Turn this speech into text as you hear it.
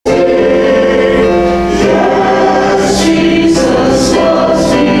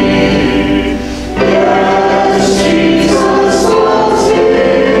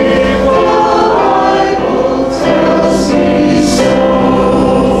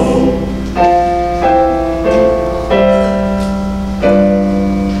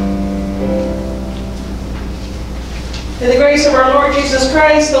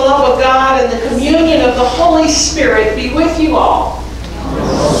Holy Spirit be with you all.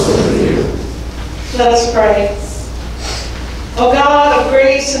 Let us pray. O God of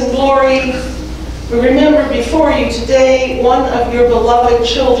grace and glory, we remember before you today one of your beloved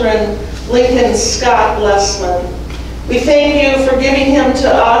children, Lincoln Scott Lessman. We thank you for giving him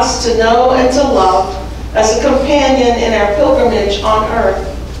to us to know and to love as a companion in our pilgrimage on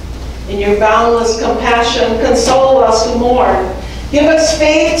earth. In your boundless compassion, console us who mourn. Give us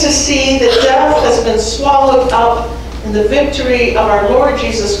faith to see that death has been swallowed up in the victory of our Lord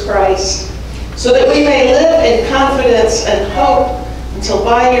Jesus Christ, so that we may live in confidence and hope until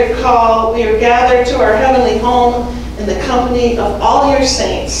by your call we are gathered to our heavenly home in the company of all your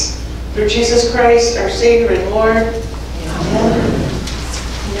saints. Through Jesus Christ, our Savior and Lord. Amen.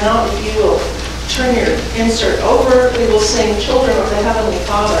 Now, if you will turn your insert over, we will sing Children of the Heavenly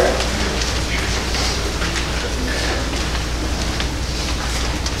Father.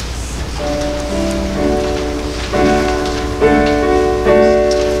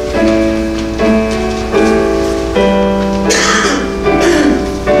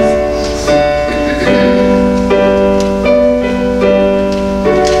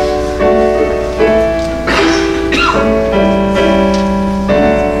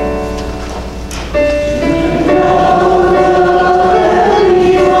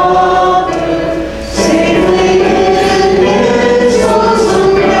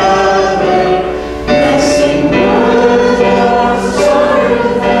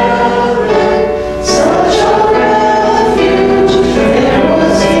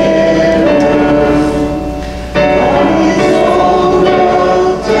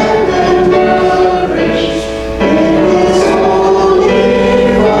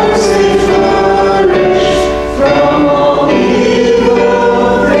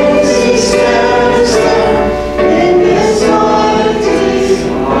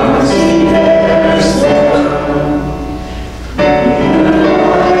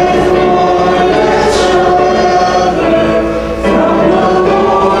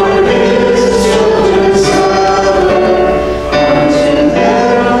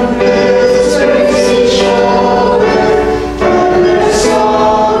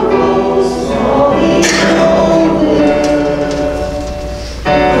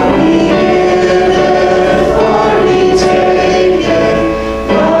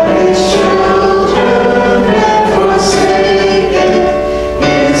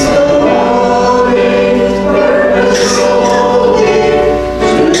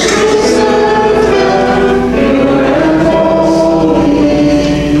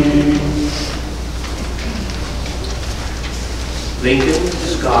 Lincoln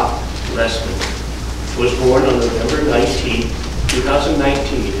Scott Lessman was born on November 19,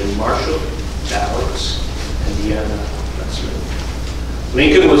 2019 in Marshall, Dallas, Indiana.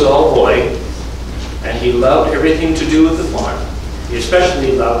 Lincoln was all boy, and he loved everything to do with the farm. He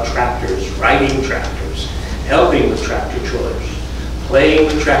especially loved tractors, riding tractors, helping with tractor toys, playing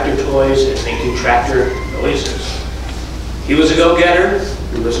with tractor toys, and making tractor noises. He was a go-getter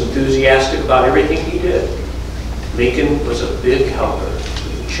who was enthusiastic about everything he did. Lincoln was a big helper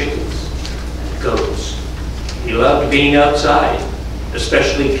with chickens and goats. He loved being outside,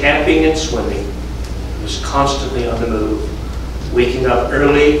 especially camping and swimming. He was constantly on the move, waking up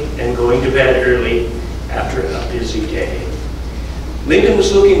early and going to bed early after a busy day. Lincoln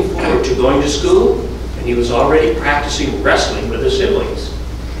was looking forward to going to school, and he was already practicing wrestling with his siblings.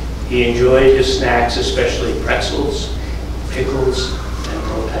 He enjoyed his snacks, especially pretzels, pickles, and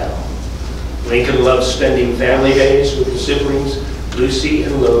Propel. Lincoln loved spending family days with his siblings, Lucy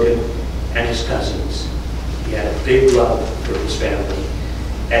and Logan, and his cousins. He had a big love for his family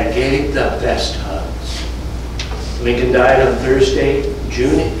and gave the best hugs. Lincoln died on Thursday,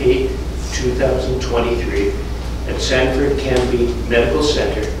 June 8, 2023, at Sanford Canby Medical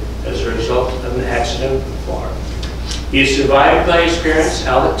Center as a result of an accident on the farm. He is survived by his parents,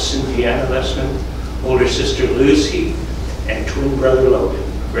 Alex and Deanna Lessman, older sister Lucy, and twin brother Logan,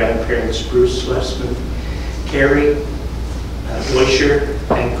 grandparents Bruce Lessman, Carrie Deutscher,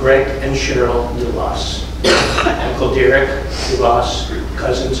 and Greg and Cheryl DeVos, Uncle Derek DeVos,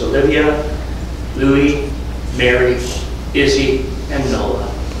 cousins Olivia, Louie, Mary, Izzy, and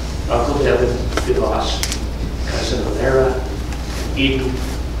Noah, Uncle Devin DeVos, cousin Alara, Eden,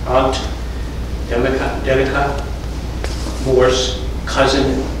 Aunt Denica, Morse,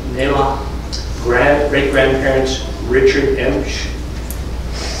 cousin Nela, great-grandparents Richard Emsch,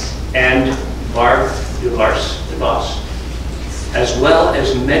 and Barb DeVos, as well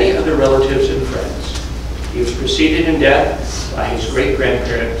as many other relatives and friends. He was preceded in death by his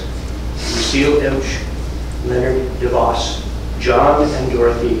great-grandparents, Lucille Emsch, Leonard DeVos, John and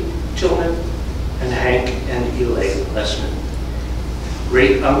Dorothy Tillman, and Hank and Elaine Lessman.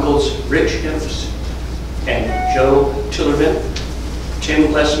 Great uncles Rich Imps and Joe Tillerman,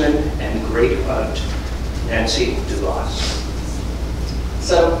 Tim Lessman, and great aunt Nancy DeVos.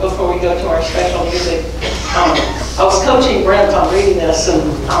 So before we go to our special music, I was coaching Brent on reading this, and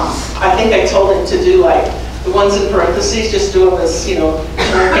I think I told him to do like the ones in parentheses, just do them as, you know,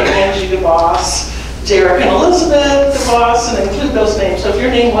 Eric and Angie DeVos, Derek and Elizabeth DeVos, and include those names. So if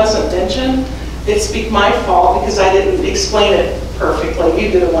your name wasn't mentioned, it's my fault because I didn't explain it perfectly.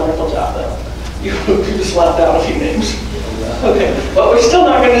 You did a wonderful job though. You just left out a few names. Okay, but we're still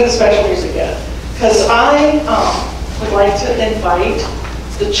not going to do the special music yet, because I would like to invite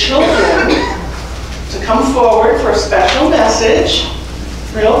the children to come forward for a special message.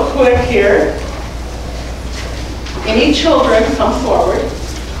 Real quick here. Any children come forward.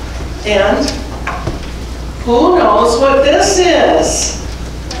 And who knows what this is?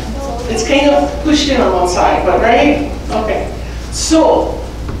 It's kind of pushed in on one side, but right? Okay. So,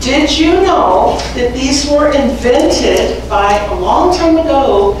 did you know that these were invented by a long time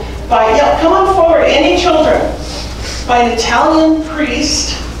ago by, come on forward, any children, by an Italian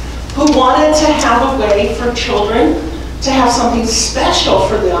priest who wanted to have a way for children to have something special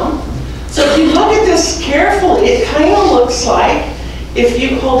for them. So if you look at this carefully, it kind of looks like, if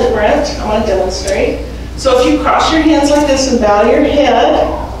you hold it, Brent, I want to demonstrate. So if you cross your hands like this and bow your head,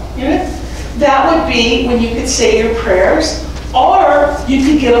 that would be when you could say your prayers, or you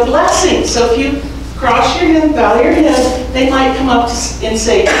could get a blessing. So if you cross your hand, bow your head, they might come up and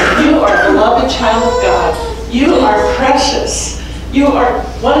say, you are a beloved child of God. You are precious. You are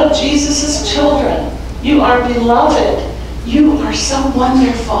one of Jesus' children. You are beloved. You are so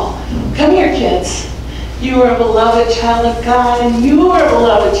wonderful. Come here, kids. You are a beloved child of God, and you are a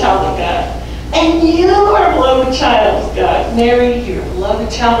beloved child of God. And you are a beloved child of God. Mary, you're a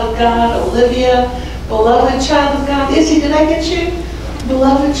beloved child of God. Olivia, beloved child of God. Izzy, did I get you?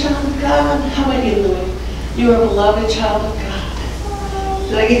 Beloved child of God. How about you, Louie? You are a beloved child of God.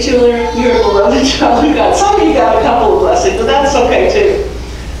 Did I get you, Larry? You're a beloved child of God. Some of you got a couple of blessings, but that's okay too.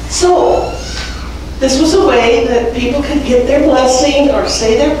 So, this was a way that people could get their blessing or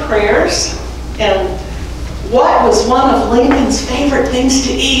say their prayers. And what was one of Lincoln's favorite things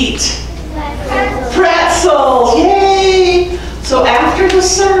to eat? Pretzels. Yay! So after the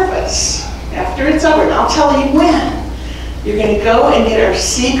service, after it's over, and I'll tell you when, you're going to go and get our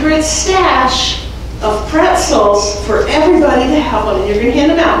secret stash of pretzels for everybody to have one. And you're going to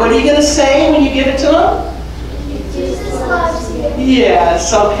hand them out. What are you going to say when you give it to them? Jesus loves you.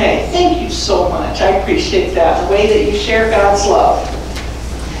 Yes, okay. Thank you so much. I appreciate that, the way that you share God's love.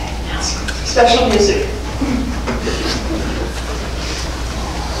 Okay, now special music.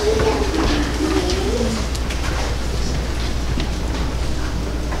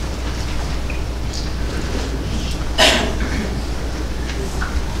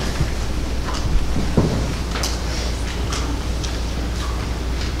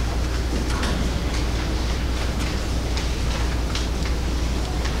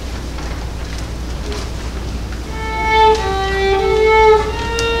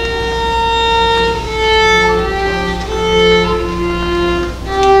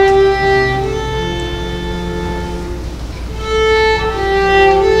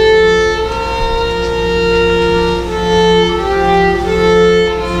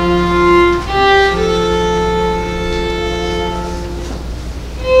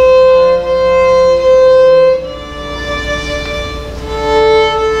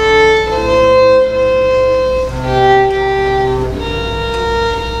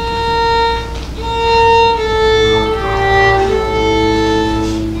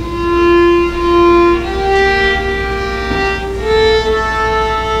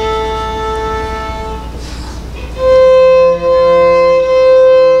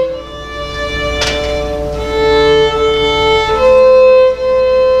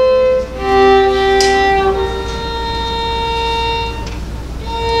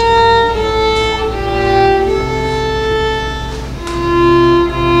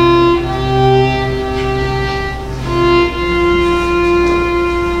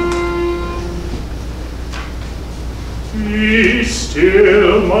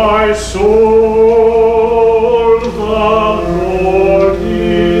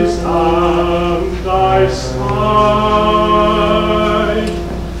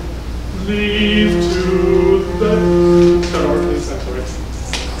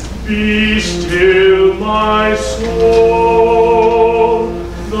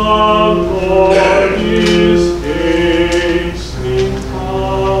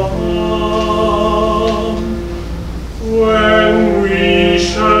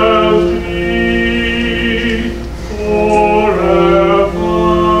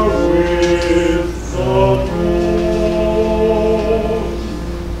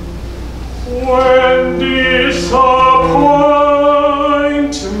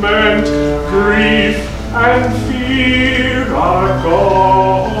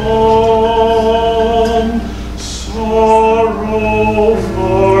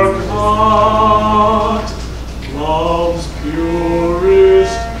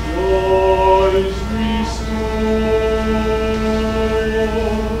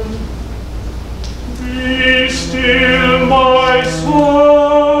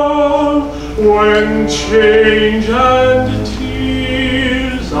 change and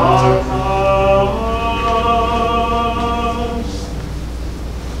tears are past.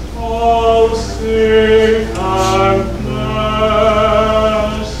 All safe and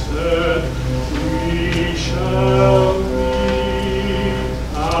blessed, we shall meet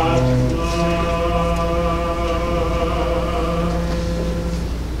at last.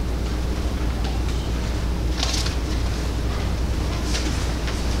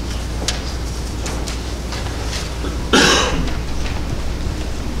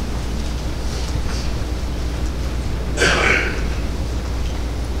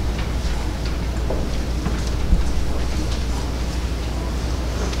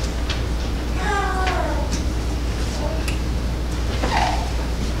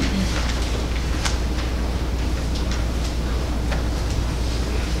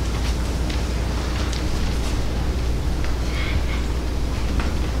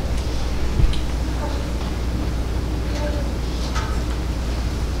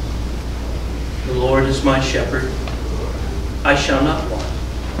 The Lord is my shepherd, I shall not want.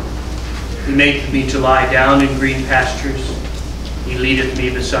 He maketh me to lie down in green pastures. He leadeth me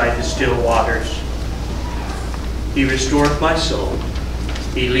beside the still waters. He restoreth my soul.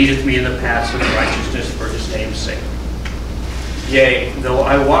 He leadeth me in the paths of righteousness for his name's sake. Yea, though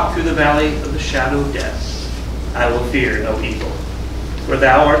I walk through the valley of the shadow of death, I will fear no evil. For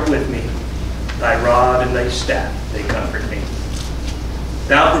thou art with me, thy rod and thy staff, they comfort me.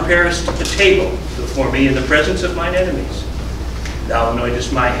 Thou preparest a table before me in the presence of mine enemies. Thou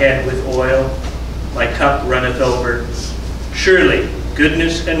anointest my head with oil, my cup runneth over. Surely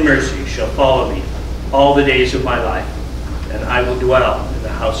goodness and mercy shall follow me all the days of my life, and I will dwell in the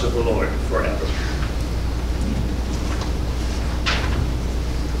house of the Lord forever.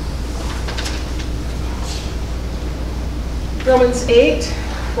 Romans 8,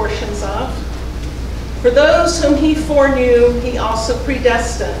 portions of. For those whom he foreknew, he also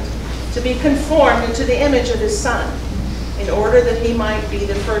predestined to be conformed into the image of his Son, in order that he might be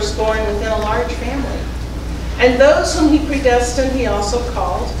the firstborn within a large family. And those whom he predestined, he also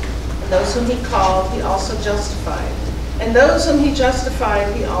called. And those whom he called, he also justified. And those whom he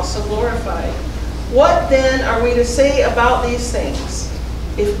justified, he also glorified. What then are we to say about these things?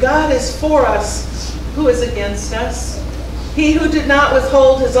 If God is for us, who is against us? He who did not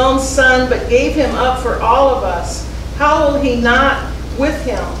withhold his own Son, but gave him up for all of us, how will he not with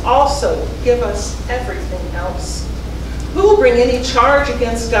him also give us everything else? Who will bring any charge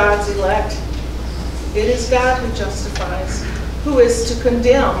against God's elect? It is God who justifies. Who is to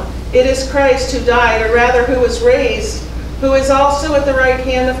condemn? It is Christ who died, or rather who was raised, who is also at the right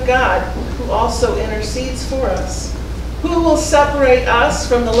hand of God, who also intercedes for us. Who will separate us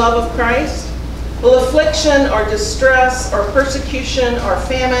from the love of Christ? Will affliction or distress or persecution or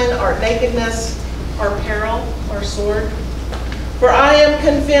famine or nakedness or peril or sword? For I am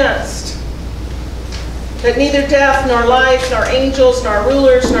convinced that neither death nor life nor angels nor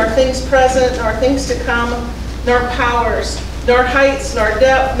rulers nor things present nor things to come nor powers nor heights nor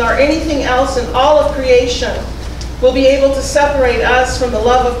depth nor anything else in all of creation will be able to separate us from the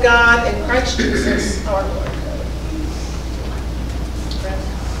love of God in Christ Jesus our Lord.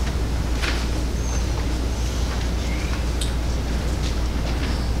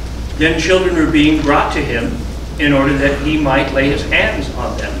 Then children were being brought to him in order that he might lay his hands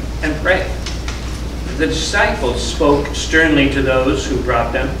on them and pray. The disciples spoke sternly to those who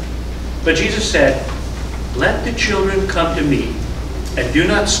brought them. But Jesus said, "Let the children come to me, and do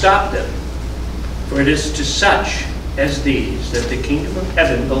not stop them. For it is to such as these that the kingdom of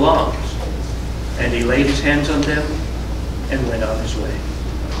heaven belongs." And he laid his hands on them and went on his way.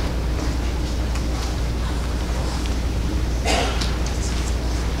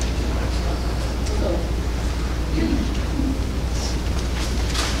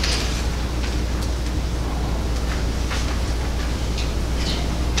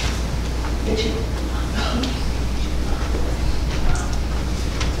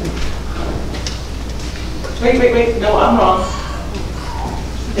 Wait, no, I'm wrong.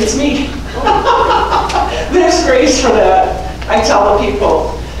 It's me. There's grace for that. I tell the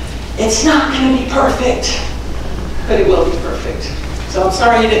people, it's not going to be perfect, but it will be perfect. So I'm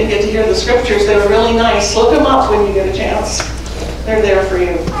sorry you didn't get to hear the scriptures. They were really nice. Look them up when you get a chance. They're there for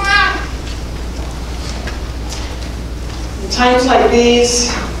you. In times like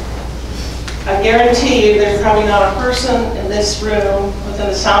these, I guarantee you there's probably not a person in this room within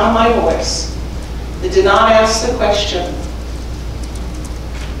the sound of my voice that did not ask the question,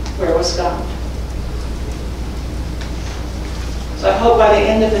 where was God? So I hope by the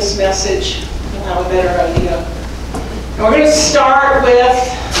end of this message, you'll have a better idea. And we're going to start with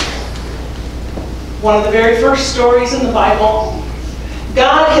one of the very first stories in the Bible.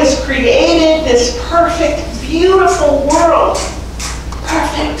 God has created this perfect, beautiful world.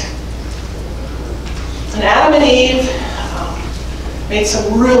 Perfect. And Adam and Eve made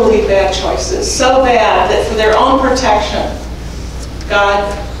some really bad choices. So bad that for their own protection, God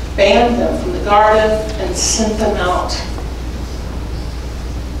banned them from the garden and sent them out.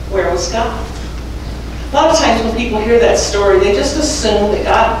 Where was God? A lot of times when people hear that story, they just assume that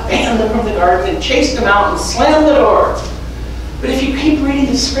God banned them from the garden and chased them out and slammed the door. But if you keep reading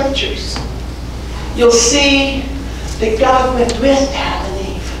the scriptures, you'll see that God went with Adam and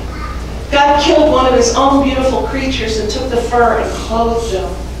Eve. God killed one of his own beautiful creatures and took the fur and clothed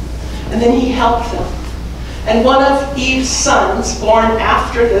them. And then he helped them. And one of Eve's sons, born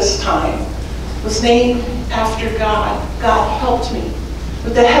after this time, was named after God. God helped me.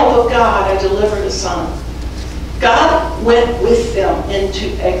 With the help of God, I delivered a son. God went with them into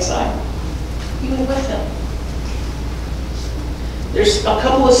exile. He went with them. There's a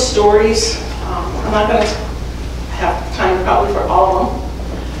couple of stories. I'm not going to have time probably for all of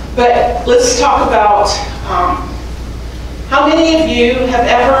them. But let's talk about how many of you have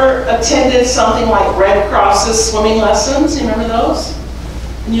ever attended something like Red Cross's swimming lessons? You remember those?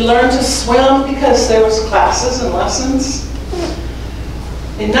 And you learned to swim because there was classes and lessons.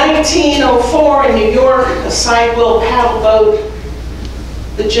 In 1904 in New York, a sidewheel paddle boat,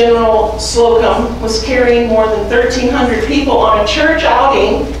 the General Slocum, was carrying more than 1,300 people on a church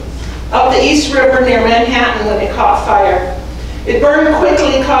outing up the East River near Manhattan when it caught fire. It burned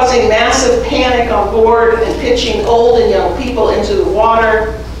quickly, causing massive panic on board and pitching old and young people into the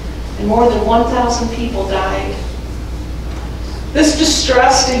water, and more than 1,000 people died. This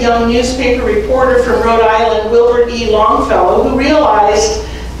distressed a young newspaper reporter from Rhode Island, Wilbur E. Longfellow, who realized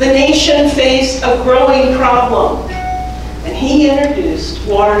the nation faced a growing problem, and he introduced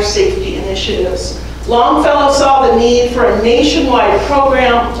water safety initiatives. Longfellow saw the need for a nationwide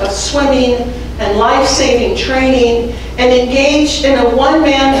program of swimming and life-saving training and engaged in a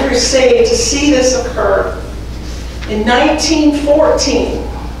one-man crusade to see this occur. In 1914,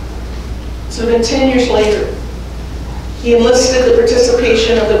 so then 10 years later, he enlisted the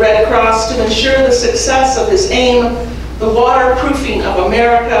participation of the Red Cross to ensure the success of his aim, the waterproofing of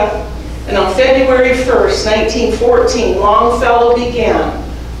America. And on February 1st, 1914, Longfellow began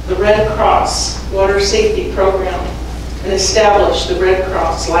the Red Cross Water Safety Program and established the Red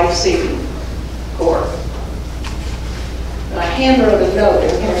Cross Life Saving Corps. And I handwrote a note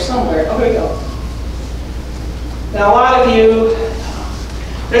in here somewhere. Oh, here we go. Now, a lot of you,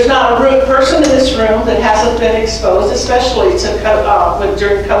 there's not a person in this room that hasn't been exposed, especially to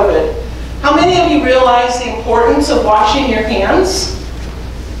during COVID. How many of you realize the importance of washing your hands?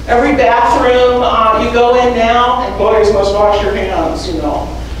 Every bathroom you go in now, employees must wash your hands, you know.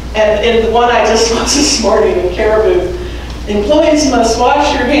 And in the one I just was this morning in Caribou, employees must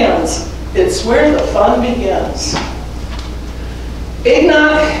wash your hands. It's where the fun begins.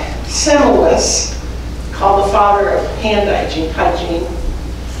 Ignaz Semmelweis, called the father of hand hygiene,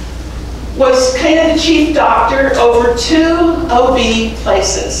 was kind of the chief doctor over 2 OB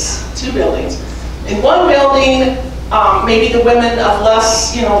places, 2 buildings. In one building, maybe the women of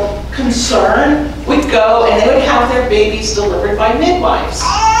less, concern would go and they would have their babies delivered by midwives.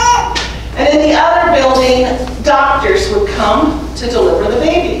 And in the other building, doctors would come to deliver the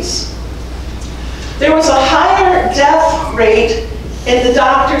babies. There was a higher death rate in the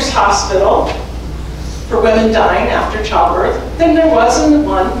doctor's hospital for women dying after childbirth than there was in the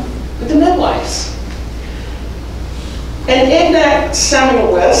one with the midwives. And Ignaz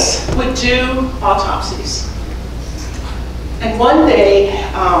Semmelweis would do autopsies. And one day,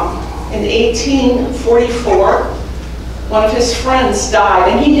 in 1844, one of his friends died,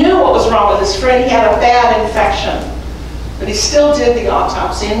 and he knew what was wrong with his friend. He had a bad infection, but he still did the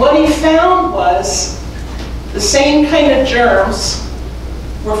autopsy. And what he found was the same kind of germs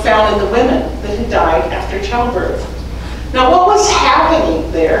were found in the women that had died after childbirth. Now, what was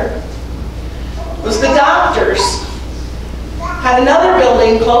happening there was the doctors had another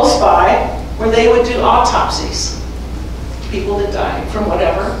building close by where they would do autopsies. People that died from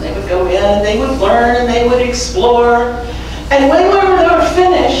whatever. They would go in and they would learn and they would explore. And whenever they were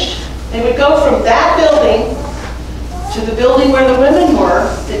finished, they would go from that building to the building where the women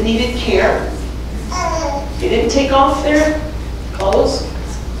were that needed care. They didn't take off their clothes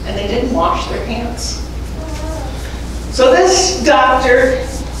and they didn't wash their hands. So this Dr.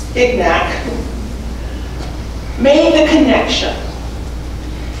 Ignaz made the connection.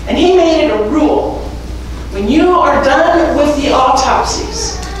 And he made it a rule. When you are done with the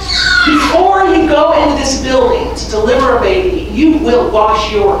autopsies, before you go into this building to deliver a baby, you will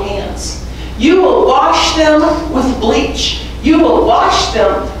wash your hands. You will wash them with bleach. You will wash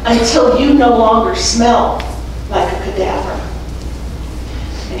them until you no longer smell like a cadaver.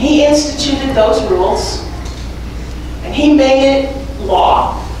 And he instituted those rules, and he made it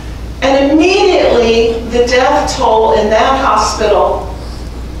law. And immediately the death toll in that hospital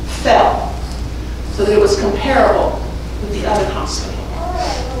fell, so that it was comparable with the other hospital.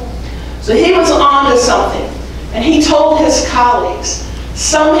 So he was on to something, and he told his colleagues,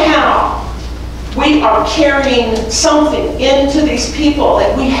 somehow we are carrying something into these people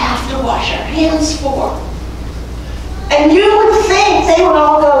that we have to wash our hands for. And you would think they would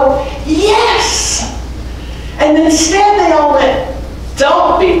all go, yes! And instead they all went,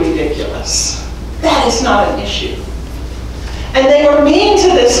 don't be ridiculous. That is not an issue. And they were mean to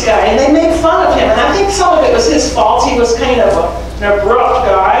this guy, and they made fun of him. And I think some of it was his fault. He was kind of an abrupt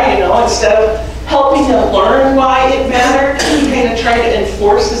guy, you know, instead of helping him learn why it mattered, he kind of tried to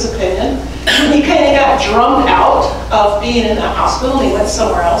enforce his opinion. And he kind of got drummed out of being in that hospital, and he went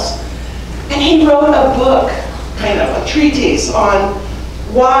somewhere else. And he wrote a book, kind of a treatise on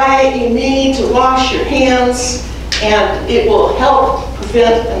why you need to wash your hands, and it will help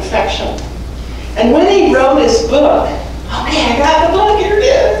prevent infection. And when he wrote his book, okay, I got the book, here it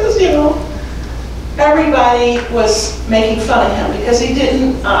is, you know. Everybody was making fun of him because he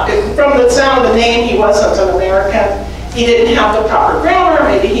didn't, from the sound of the name, he wasn't an American. He didn't have the proper grammar,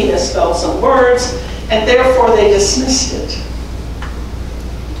 maybe he misspelled some words, and therefore they dismissed it.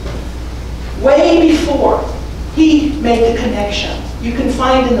 Way before he made the connection, you can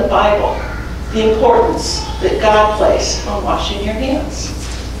find in the Bible the importance that God placed on washing your hands.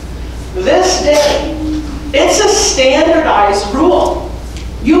 This day, it's a standardized rule.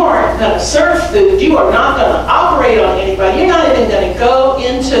 You aren't going to serve food. You are not going to operate on anybody. You're not even going to go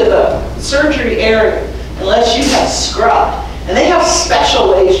into the surgery area unless you have scrubbed. And they have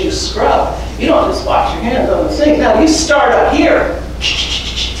special ways you scrub. You don't just wash your hands on the sink. Now, you start up here.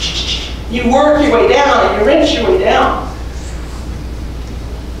 You work your way down and you rinse your way down.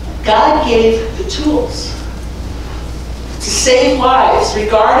 God gave the tools to save lives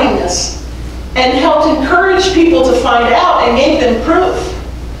regarding this and helped encourage people to find out and gave them proof.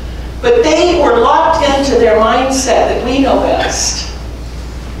 But they were locked into their mindset that we know best,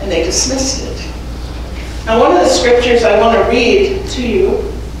 and they dismissed it. Now, one of the scriptures I want to read to you,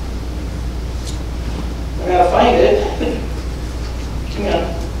 I gotta find it. Hang on.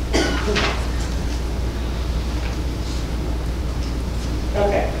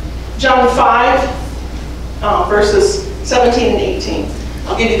 Okay. John 5, verses 17 and 18.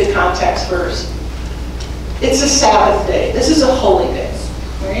 I'll give you the context first. It's a Sabbath day. This is a holy day,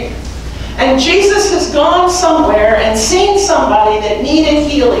 right? And Jesus has gone somewhere and seen somebody that needed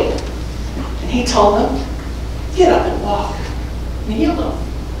healing. And he told them, get up and walk. And healed them.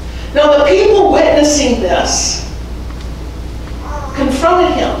 Now the people witnessing this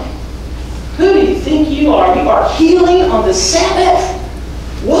confronted him. Who do you think you are? You are healing on the Sabbath?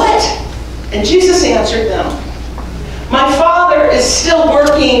 What? And Jesus answered them, my Father is still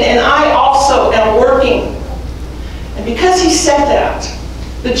working, and I also am working. And because he said that,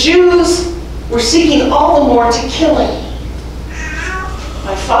 the Jews were seeking all the more to kill him.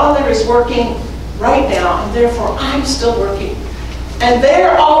 My Father is working right now, and therefore I'm still working. And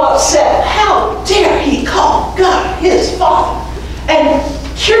they're all upset. How dare he call God his Father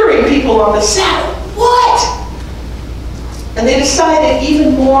and curing people on the Sabbath? What? And they decided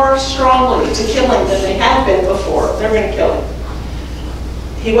even more strongly to kill him than they had been before. They're going to kill him.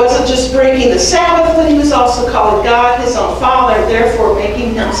 He wasn't just breaking the Sabbath, but he was also calling God his own Father, therefore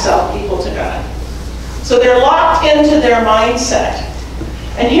making himself equal to God. So they're locked into their mindset.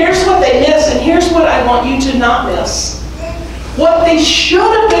 And here's what they miss, and here's what I want you to not miss. What they should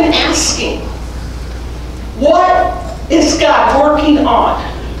have been asking. What is God working on?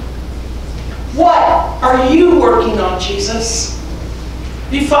 What are you working on, Jesus?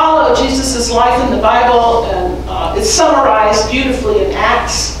 You follow Jesus' life in the Bible, and it's summarized beautifully in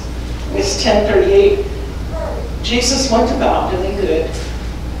Acts. It's 10:38. Jesus went about doing good.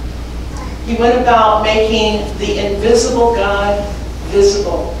 He went about making the invisible God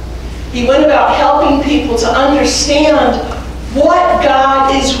visible. He went about helping people to understand what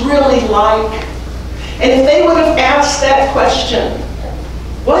God is really like. And if they would have asked that question,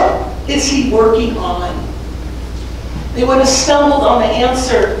 what is he working on? They would have stumbled on the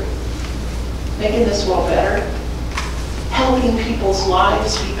answer, making this world better, helping people's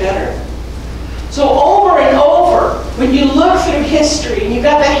lives be better. So over and over, when you look through history, and you've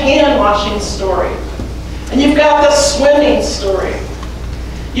got the hand-washing story, and you've got the swimming story,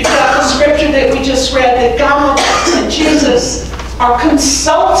 you've got the scripture that we just read, that God and Jesus are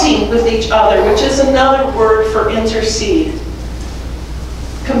consulting with each other, which is another word for intercede.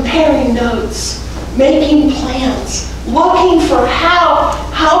 Comparing notes, making plans, looking for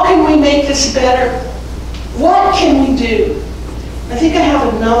how can we make this better? What can we do? I think I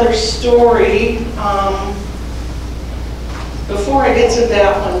have another story. Before I get to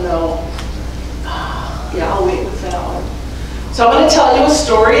that one, though, yeah, I'll wait with that one. So I'm going to tell you a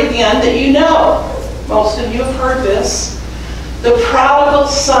story again that you know. Most of you have heard this. The prodigal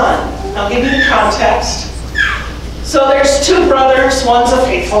son. I'll give you the context. So there's two brothers. One's a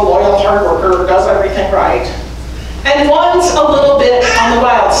faithful, loyal, hard worker, does everything right. And one's a little bit on the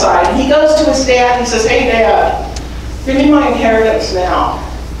wild side. And he goes to his dad and he says, "Hey, Dad, give me my inheritance now."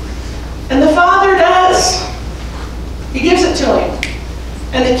 And the father does. He gives it to him.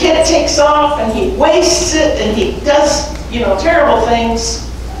 And the kid takes off and he wastes it and he does, terrible things.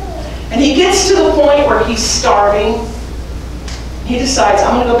 And he gets to the point where he's starving. He decides,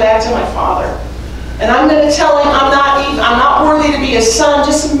 I'm going to go back to my father. And I'm going to tell him I'm not worthy to be a son,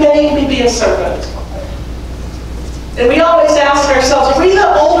 just make me be a servant. And we always ask ourselves, are we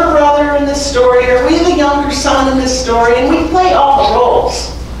the older brother in this story? Are we the younger son in this story? And we play all the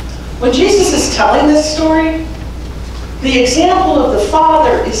roles. When Jesus is telling this story, the example of the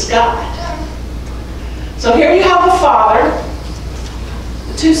Father is God. So here you have the Father,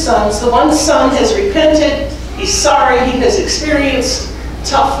 the two sons. The one son has repented. He's sorry. He has experienced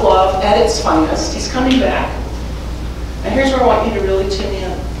tough love at its finest. He's coming back. And here's where I want you to really tune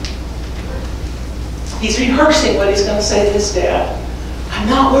in. He's rehearsing what he's going to say to his dad. I'm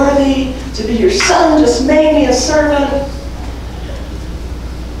not worthy to be your son. Just make me a servant.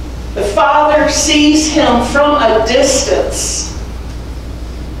 The father sees him from a distance.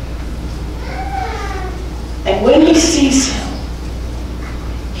 And when he sees him,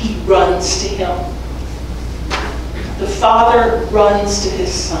 he runs to him. The father runs to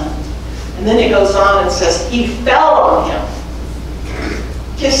his son. And then it goes on and says, he fell on him,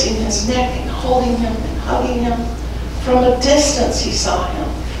 kissing his neck and holding him and hugging him. From a distance he saw him.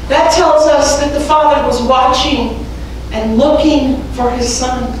 That tells us that the father was watching and looking for his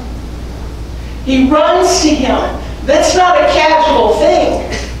son. He runs to him. That's not a casual thing.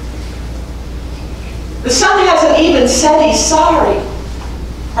 The son hasn't even said he's sorry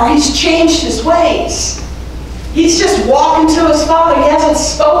or he's changed his ways. He's just walking to his father. He hasn't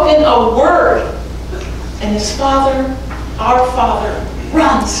spoken a word. And his father, our father,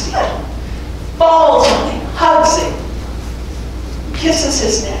 runs to him, falls on him, hugs him, kisses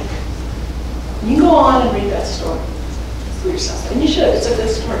his neck. You can go on and read that story for yourself. And you should. It's a good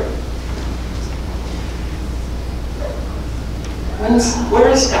story. Where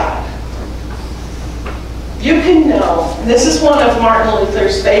is God? You can know, and this is one of Martin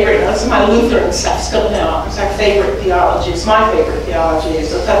Luther's favorite, this is my Lutheran stuff still now, it's our favorite theology, it's my favorite theology,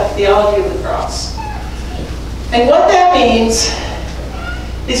 it's the theology of the cross. And what that means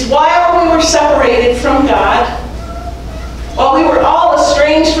is while we were separated from God, while we were all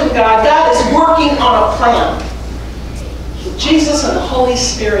estranged from God, God is working on a plan with Jesus and the Holy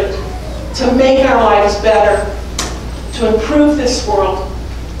Spirit to make our lives better, to improve this world,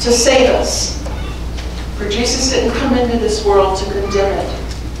 to save us. For Jesus didn't come into this world to condemn it,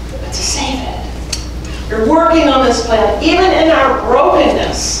 but to save it. You're working on this plan. Even in our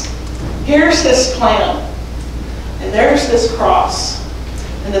brokenness, here's this plan. And there's this cross.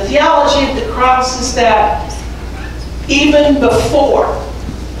 And the theology of the cross is that even before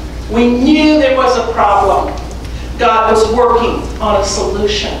we knew there was a problem, God was working on a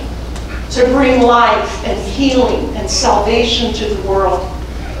solution to bring life and healing and salvation to the world.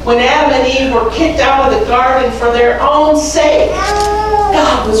 When Adam and Eve were kicked out of the garden for their own sake,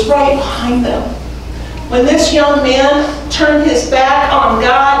 God was right behind them. When this young man turned his back on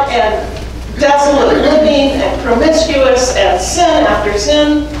God and desolate living and promiscuous and sin after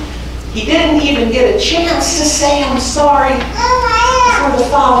sin, he didn't even get a chance to say, I'm sorry, before the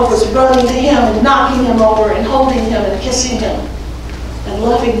Father was running to him and knocking him over and holding him and kissing him and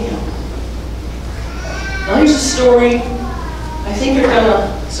loving him. Now here's a story I think are going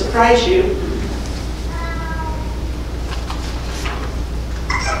to surprise you.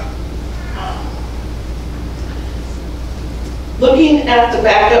 Looking at the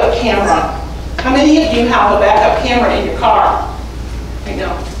backup camera. How many of you have a backup camera in your car? I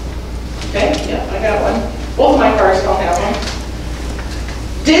know. Okay, yeah, I got one. Both of my cars don't have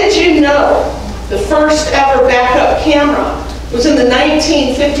one. Did you know the first ever backup camera was in the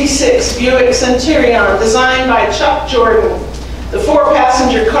 1956 Buick Centurion, designed by Chuck Jordan? The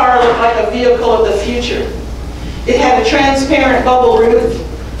 4-passenger car looked like a vehicle of the future. It had a transparent bubble roof,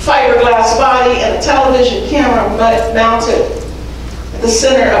 fiberglass body, and a television camera mounted. the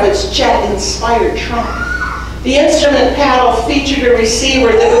center of its jet-inspired trunk. The instrument paddle featured a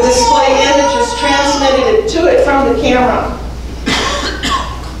receiver that would display images transmitted to it from the camera.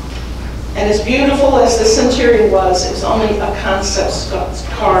 And as beautiful as the Centurion was, it was only a concept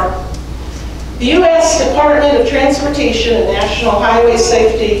car. The U.S. Department of Transportation and National Highway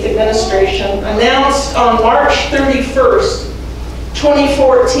Safety Administration announced on March 31st,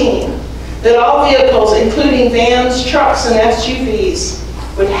 2014, that all vehicles, including vans, trucks, and SUVs,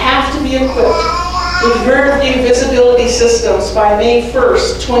 would have to be equipped with rear view visibility systems by May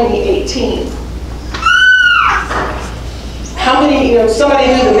 1st, 2018. How many, somebody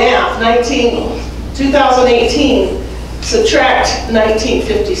do the math, 2018, subtract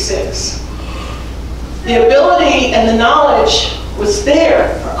 1956. The ability and the knowledge was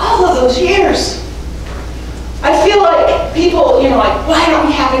there for all of those years. I feel like people, like, why aren't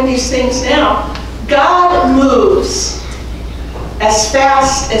we having these things now? God moves as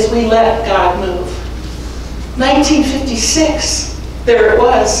fast as we let God move. 1956, there it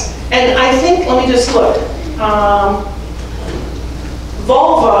was. And I think, let me just look.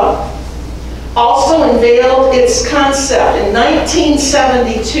 Volvo also unveiled its concept in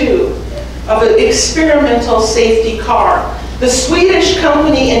 1972 of an experimental safety car. The Swedish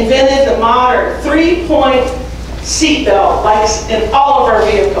company invented the modern three-point seatbelt, like in all of our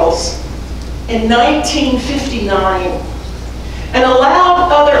vehicles, in 1959, and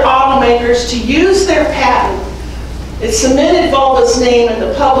allowed other automakers to use their patent. It cemented Volvo's name in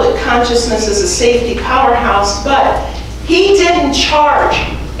the public consciousness as a safety powerhouse, but he didn't charge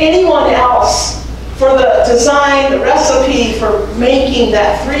anyone else for the design, the recipe for making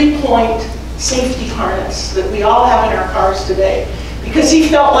that three-point safety harness that we all have in our cars today, because he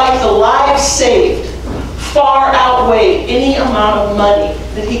felt like the lives saved far outweighed any amount of money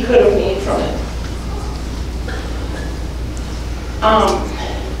that he could have made from it.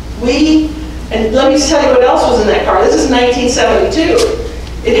 And let me tell you what else was in that car. This is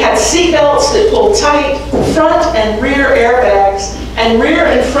 1972. It had seat belts that pulled tight, front and rear airbags, and rear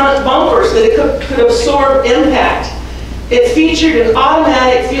and front bumpers that it could absorb impact. It featured an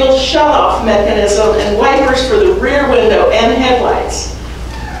automatic fuel shutoff mechanism and wipers for the rear window and headlights.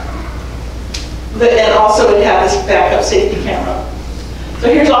 And also it had this backup safety camera. So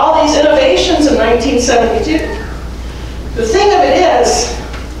here's all these innovations in 1972. The thing of it is,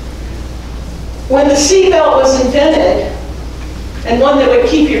 when the seatbelt was invented, and one that would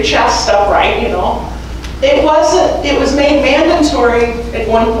keep your chest upright, it was made mandatory at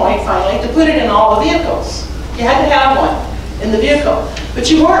one point finally to put it in all the vehicles. You had to have one in the vehicle, but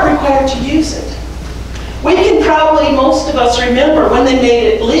you weren't required to use it. We can probably, most of us, remember when they made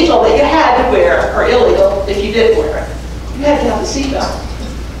it legal that you had to wear, or illegal if you didn't wear it. You had to have the seatbelt.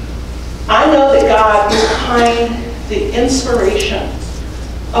 I know that God is behind the inspiration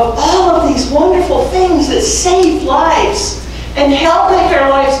of all of these wonderful things that save lives and help make our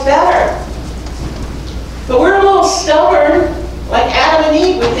lives better. But we're a little stubborn, like Adam and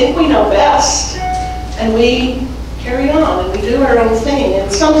Eve. We think we know best, and we carry on, and we do our own thing,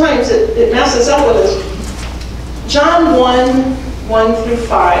 and sometimes it messes up with us. John 1 through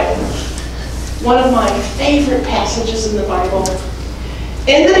 5, one of my favorite passages in the Bible.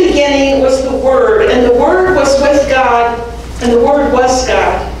 In the beginning was the Word, and the Word was with God, and the Word was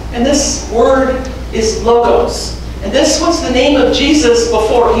God. And this Word is Logos. And this was the name of Jesus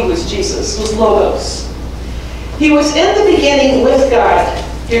before he was Jesus, was Logos. He was in the beginning with God.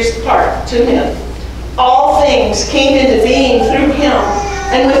 Here's the part, to him. All things came into being through him,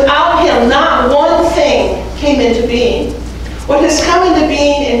 and without him not one thing came into being. What has come into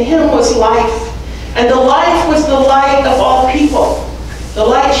being in him was life, and the life was the light of all people. The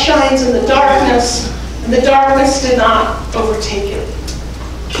light shines in the darkness, and the darkness did not overtake it.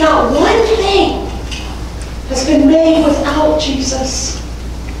 Not one thing has been made without Jesus.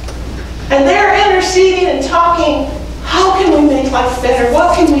 And they're interceding and talking, how can we make life better?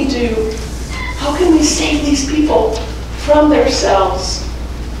 What can we do? How can we save these people from themselves?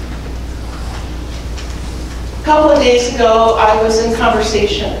 A couple of days ago, I was in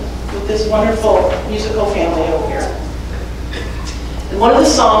conversation with this wonderful musical family over here. And one of the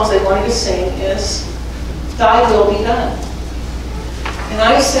songs they wanted to sing is, Thy Will Be Done. And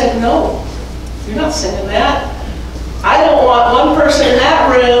I said, no, you're not singing that. I don't want one person in that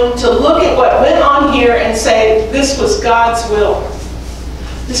room to look at what went on here and say, this was God's will.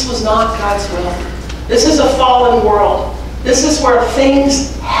 This was not God's will. This is a fallen world. This is where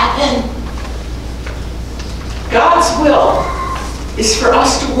things happen. God's will is for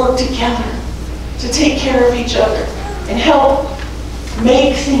us to work together, to take care of each other, and help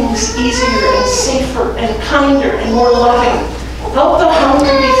make things easier and safer and kinder and more loving. Help the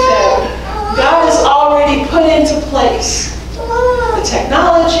hungry be fed. God has already put into place the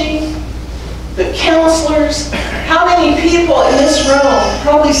technology, the counselors. How many people in this room,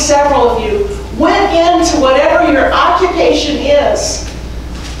 probably several of you, went into whatever your occupation is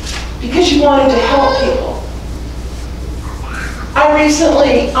because you wanted to help people? I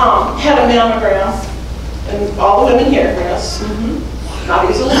recently had a mammogram, and all the women here, yes, not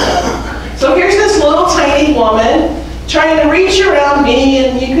easily done. So here's this little tiny woman trying to reach around me,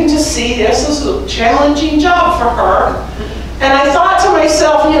 and you can just see this is a challenging job for her. And I thought to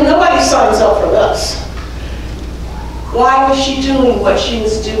myself, nobody signs up for this. Why was she doing what she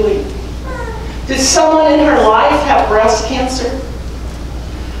was doing? Did someone in her life have breast cancer?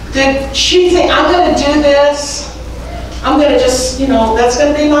 Did she think, I'm going to do this? I'm going to just, that's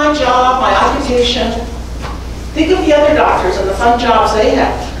going to be my job, my occupation. Think of the other doctors and the fun jobs they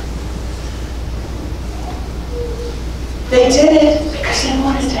have. They did it because they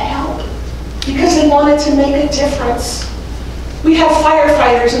wanted to help, because they wanted to make a difference. We have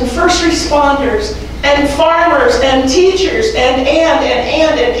firefighters and first responders and farmers and teachers and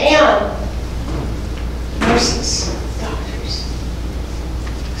nurses, doctors,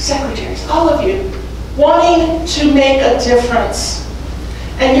 secretaries, all of you, wanting to make a difference.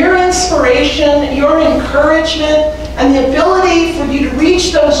 And your inspiration, your encouragement, and the ability for you to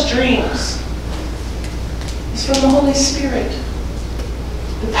reach those dreams is from the Holy Spirit.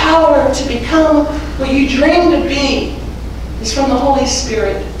 The power to become what you dream to be is from the Holy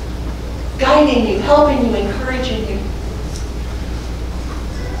Spirit, guiding you, helping you, encouraging you.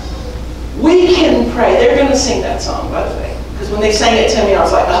 We can pray. They're going to sing that song, by the way, because when they sang it to me, I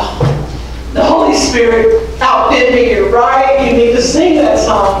was like, oh, the Holy Spirit outdid me. You're right. You need to sing that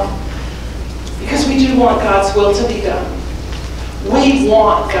song. Because we do want God's will to be done. We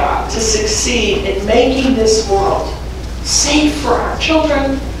want God to succeed in making this world safe for our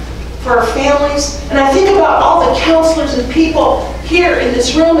children, for our families. And I think about all the counselors and people here in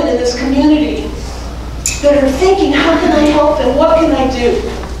this room and in this community that are thinking, how can I help them? What can I do?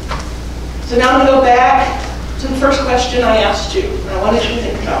 So now I'm going to go back to the first question I asked you. And I wanted you to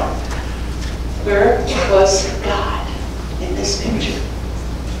think about, where was God in this picture?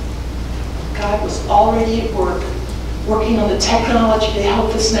 God was already at work, working on the technology to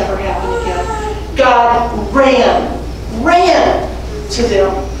help this never happen again. God ran to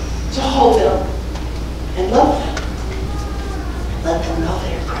them, to hold them, and love them. Let them know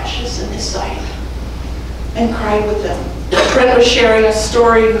they are precious in His sight. And cried with them. Fred was sharing a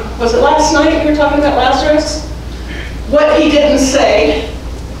story, was it last night we were talking about Lazarus? What he didn't say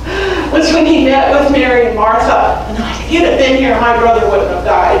was when he met with Mary and Martha, and like, if you'd have been here, my brother wouldn't have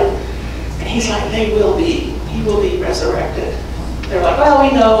died. And he's like, they will be. He will be resurrected. They're like, well,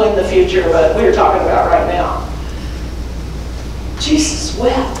 we know in the future, but we're talking about right now. Jesus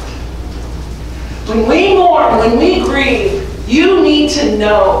wept. When we mourn, when we grieve, you need to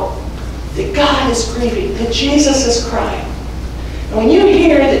know that God is grieving, that Jesus is crying. And when you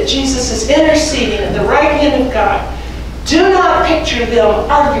hear that Jesus is interceding at the right hand of God, do not picture them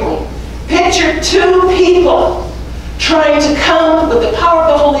arguing. Picture two people trying to come with the power of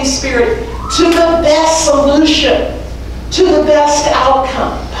the Holy Spirit to the best solution, to the best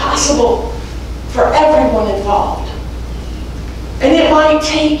outcome possible for everyone involved. And it might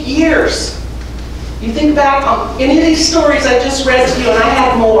take years. You think back on any of these stories I just read to you, and I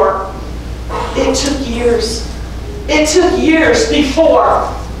had more. It took years. It took years before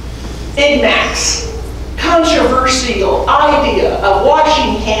IGMAC's controversial idea of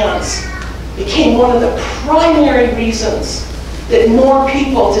washing hands became one of the primary reasons that more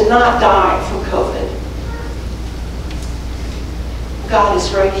people did not die from COVID. God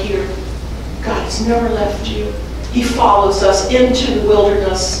is right here. God has never left you. He follows us into the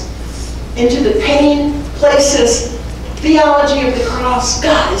wilderness, into the pain places, theology of the cross.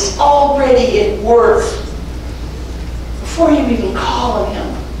 God is already at work before you even call on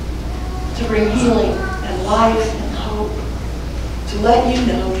Him to bring healing and life and hope, to let you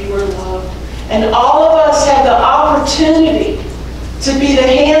know you are loved. And all of us have the opportunity to be the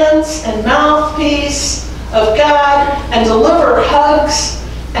hands and mouthpiece of God and deliver hugs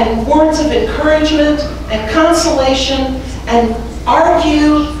and words of encouragement and consolation and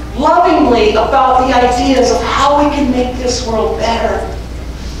argue lovingly about the ideas of how we can make this world better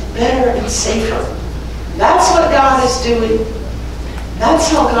and safer. That's what God is doing. That's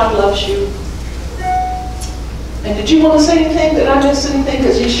how God loves you. And did you want to say anything? Did I miss anything?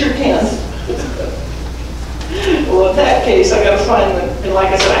 Because you sure can. Well, in that case, I got to find them. And like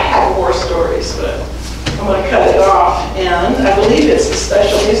I said, I had more stories, but I'm going to cut it off. And I believe it's the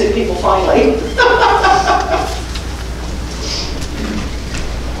special music people finally.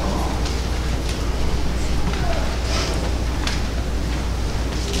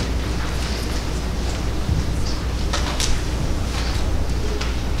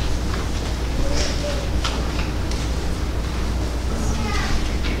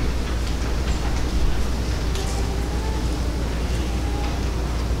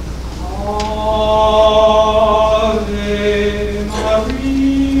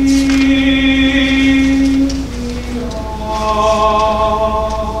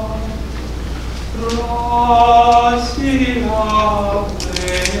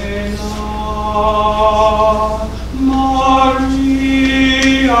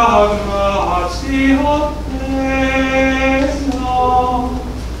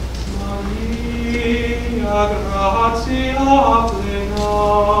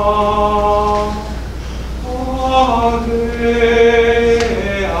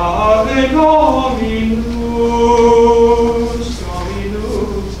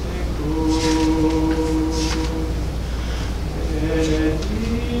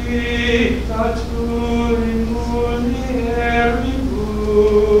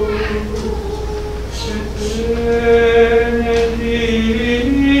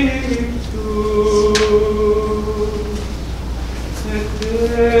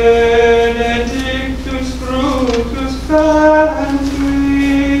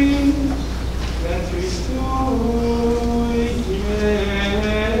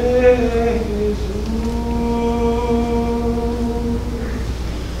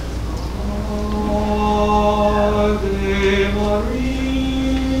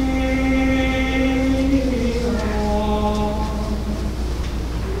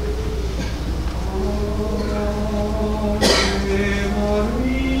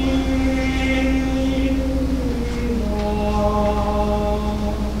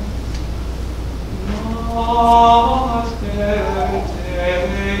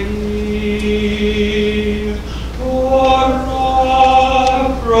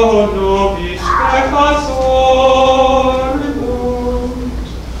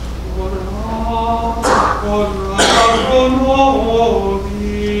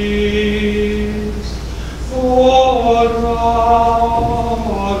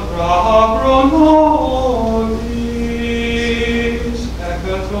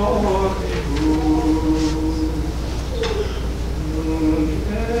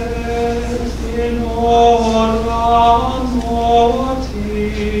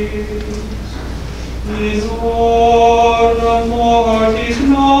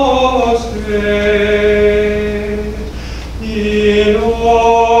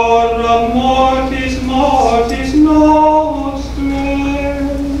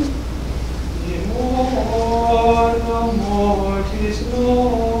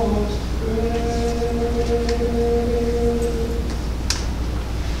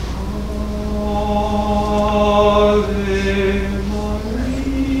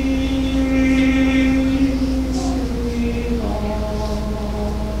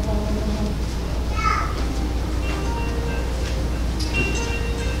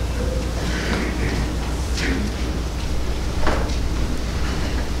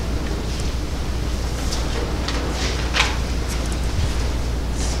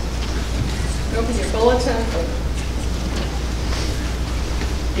 Open your bulletin.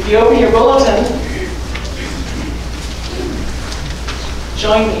 If you open your bulletin,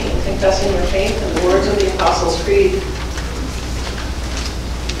 join me in confessing your faith in the words of the Apostles' Creed.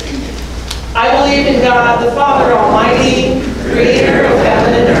 I believe in God, the Father Almighty, creator of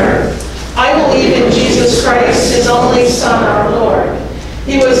heaven and earth. I believe in Jesus Christ, his only Son, our Lord.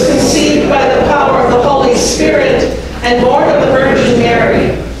 He was conceived by the power of the Holy Spirit and born of the Virgin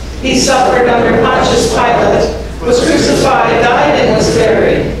Mary. He suffered under Pontius Pilate, was crucified, died, and was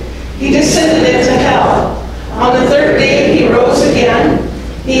buried. He descended into hell. On the third day he rose again.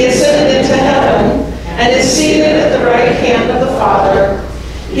 He ascended into heaven and is seated at the right hand of the Father.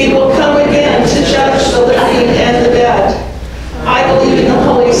 He will come again to judge the living and the dead. I believe in the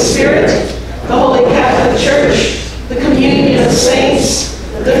Holy Spirit, the Holy Catholic Church, the communion of saints,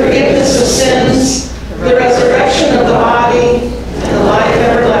 the forgiveness of sins, the resurrection of the body, and the life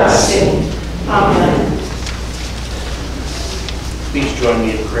everlasting. Amen. Please join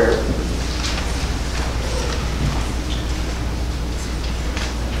me in prayer.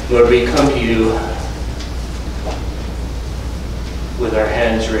 Lord, we come to you with our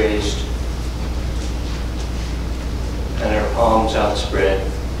hands raised and our palms outspread.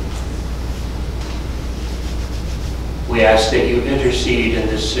 We ask that you intercede in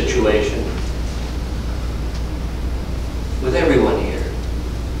this situation with everyone here,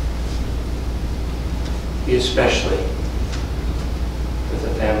 especially with the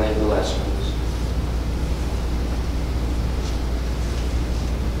family of the Lessmans.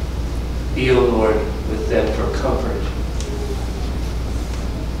 Be, O Lord, with them for comfort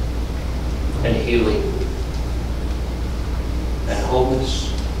and healing and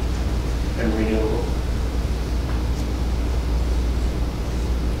wholeness and renewal.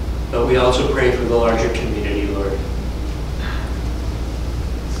 But we also pray for the larger community, Lord.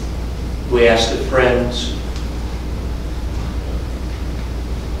 We ask that friends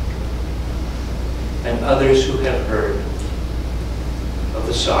and others who have heard of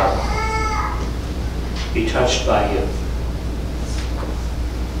the sorrow be touched by you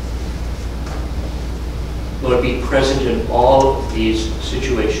Lord, be present in all of these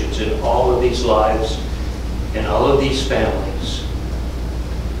situations, in all of these lives, in all of these families.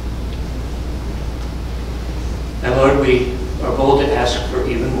 And Lord, we are bold to ask for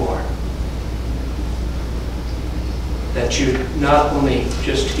even more. That you not only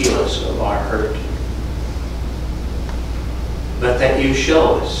just heal us of our hurt, but that you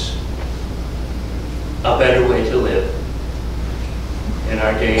show us a better way to live in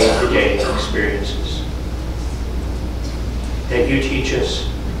our day-to-day experiences. That you teach us,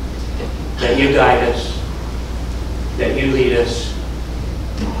 that you guide us, that you lead us,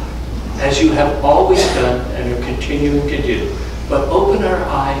 as you have always done and are continuing to do. But open our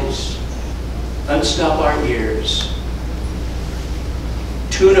eyes, unstop our ears,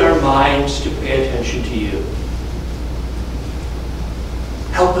 tune our minds to pay attention to you.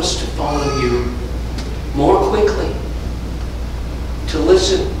 Help us to follow you more quickly, to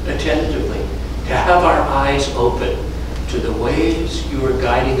listen attentively, to have our eyes open to the ways you are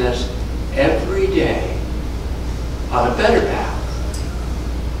guiding us every day on a better path.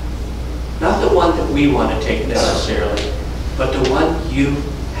 Not the one that we want to take necessarily, but the one you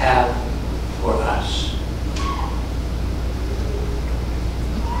have for us.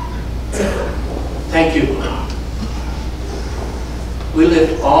 Thank you. We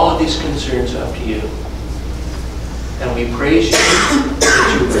lift all of these concerns up to you. And we praise you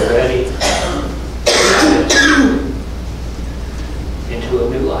that you were ready into a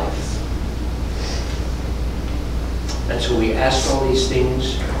new life. And so we ask all these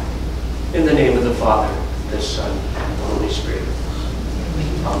things in the name of the Father, the Son, and the Holy Spirit.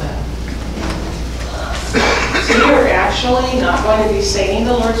 Amen. So you're actually not going to be saying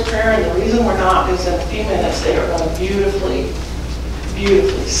the Lord's Prayer, and the reason we're not is in a few minutes they are going to beautifully,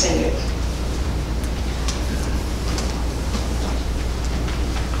 beautifully sing it.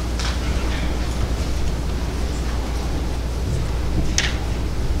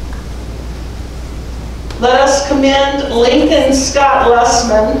 Let us commend Lincoln Scott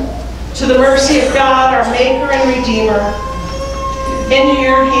Lessman to the mercy of God, our Maker and Redeemer. Into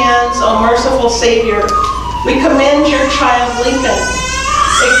your hands, O merciful Savior, we commend your child Lincoln.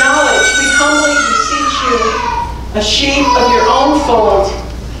 Acknowledge, we humbly beseech you, a sheep of your own fold,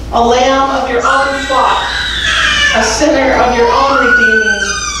 a lamb of your own flock, a sinner of your own redeeming.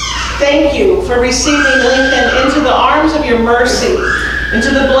 Thank you for receiving Lincoln into the arms of your mercy, into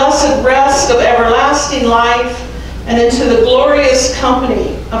the blessed rest of everlasting life, and into the glorious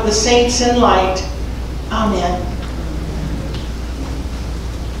company of the saints in light. Amen.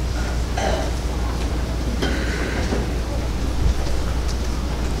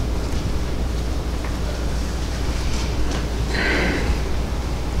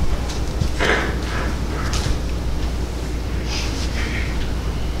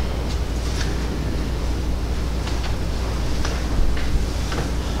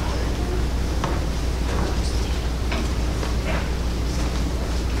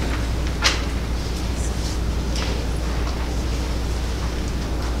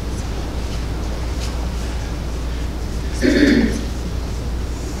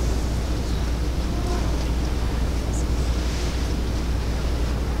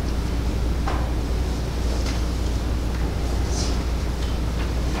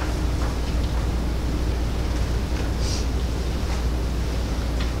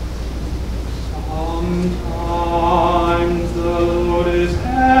 Sometimes the load is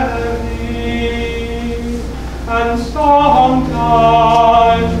heavy, and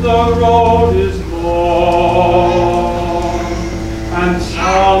sometimes the road is long, and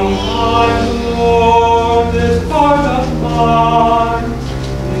sometimes, Lord, this heart of mine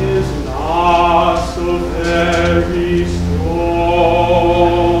is not so very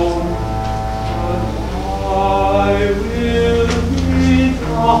strong, but I will be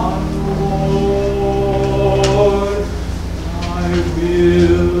done. Lord, I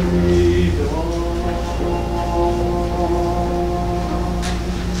will be done.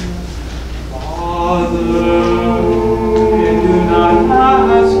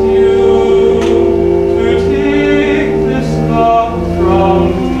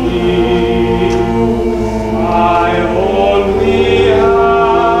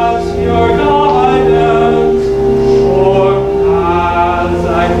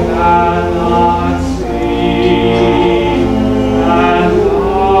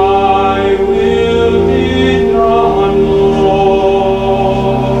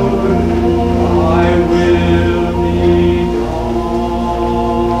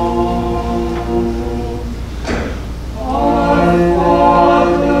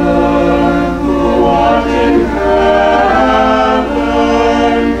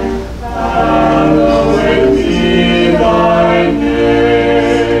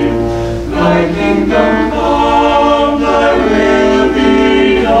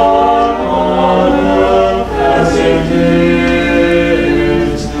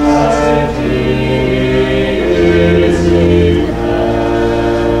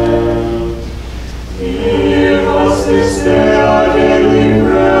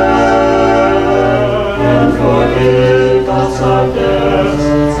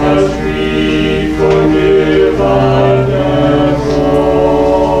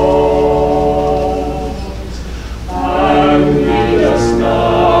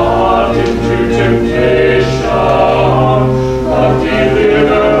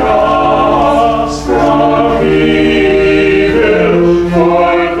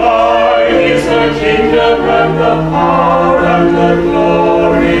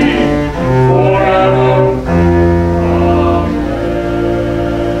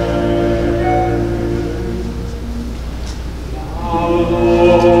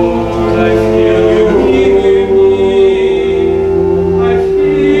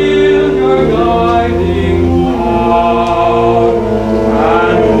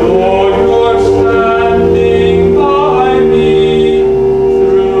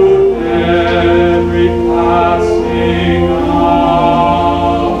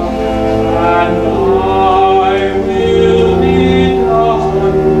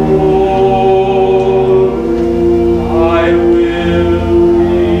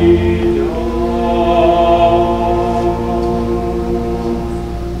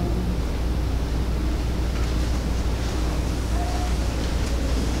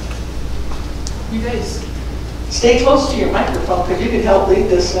 You guys, stay close to your microphone because you can help lead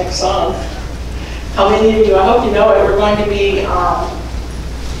this next song. How many of you, I hope you know it, we're going to be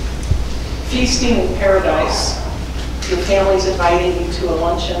feasting in paradise. Your family's inviting you to a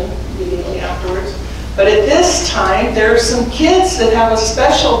luncheon immediately afterwards. But at this time, there are some kids that have a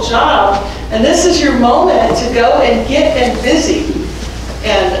special job, and this is your moment to go and get them busy.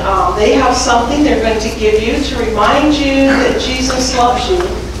 And they have something they're going to give you to remind you that Jesus loves you.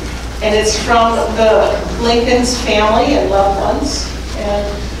 And it's from the Lincoln's family and loved ones. And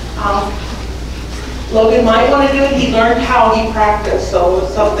Logan might want to do it. He learned how he practiced, so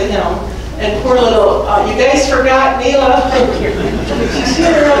it's up to him. And poor little, you guys forgot Mila. She's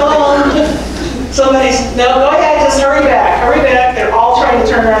here alone. Somebody's, no, go ahead, just hurry back. Hurry back. They're all trying to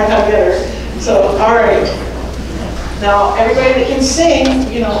turn around and come get her. So, all right. Now, everybody that can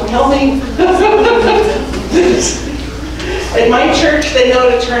sing, you know, help me. At my church, they know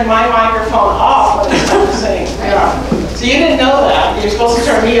to turn my microphone off when it's time to sing. Yeah. So you didn't know that. You're supposed to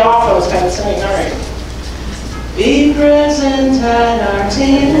turn me off when it's time to sing. All right. Be present at our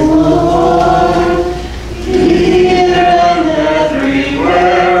table, Lord, here and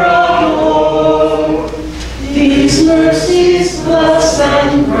everywhere, oh Lord. These mercies bless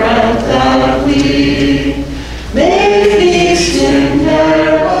and grant that we may feast in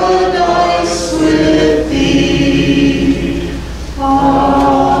paradise with thee.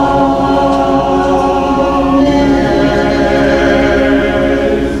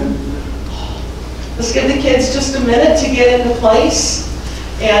 Let's give the kids just a minute to get into place.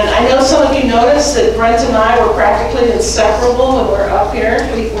 And I know some of you noticed that Brent and I were practically inseparable when we're up here.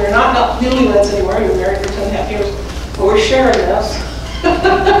 We're not newlyweds anymore. We were married for 2.5 years, but we're sharing this.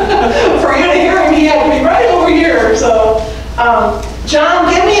 For you to hear him, he had to be right over here. So, John,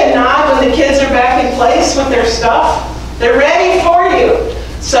 give me a nod when the kids are back in place with their stuff. They're ready for you.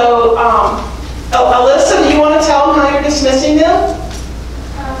 So, Alyssa, do you want to tell them how you're dismissing them?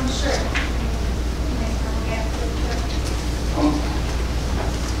 Sure.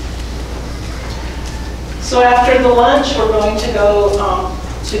 So after the lunch, we're going to go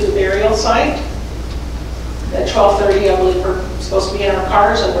to the burial site. At 12:30, I believe we're supposed to be in our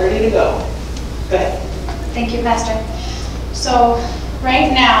cars and ready to go. Go ahead. Thank you, Pastor. So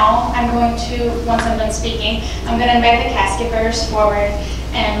right now, I'm going to, once I'm done speaking, I'm going to invite the casket bearers forward,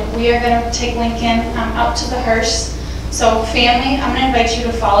 and we are going to take Lincoln out to the hearse. So family, I'm going to invite you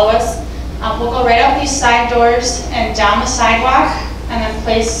to follow us. We'll go right out these side doors and down the sidewalk, and then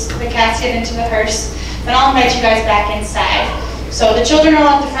place the casket into the hearse. Then I'll invite you guys back inside. So the children are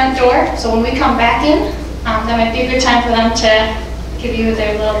out the front door, so when we come back in, that might be a good time for them to give you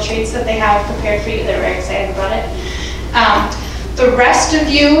their little treats that they have prepared for you. They're very excited about it. The rest of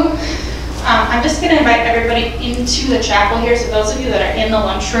you, I'm just going to invite everybody into the chapel here. So those of you that are in the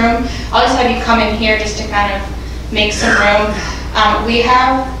lunchroom, I'll just have you come in here just to kind of make some room. We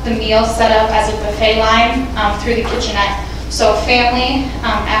have the meal set up as a buffet line through the kitchenette. So family,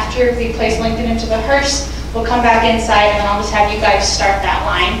 after we place Lincoln into the hearse, we'll come back inside, and then I'll just have you guys start that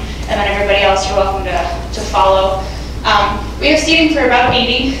line, and then everybody else, you're welcome to follow. We have seating for about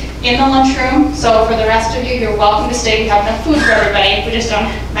 80 in the lunchroom, so for the rest of you, you're welcome to stay. We have enough food for everybody. We just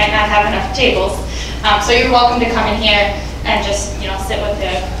might not have enough tables. So you're welcome to come in here and just, sit with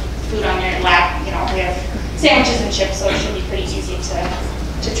the food on your lap. We have sandwiches and chips, so it should be pretty easy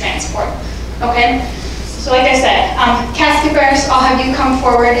to transport. Okay? So like I said, casket bearers, I'll have you come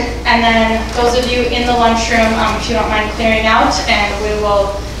forward, and then those of you in the lunchroom, if you don't mind clearing out, and we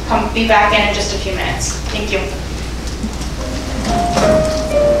will be back in just a few minutes. Thank you.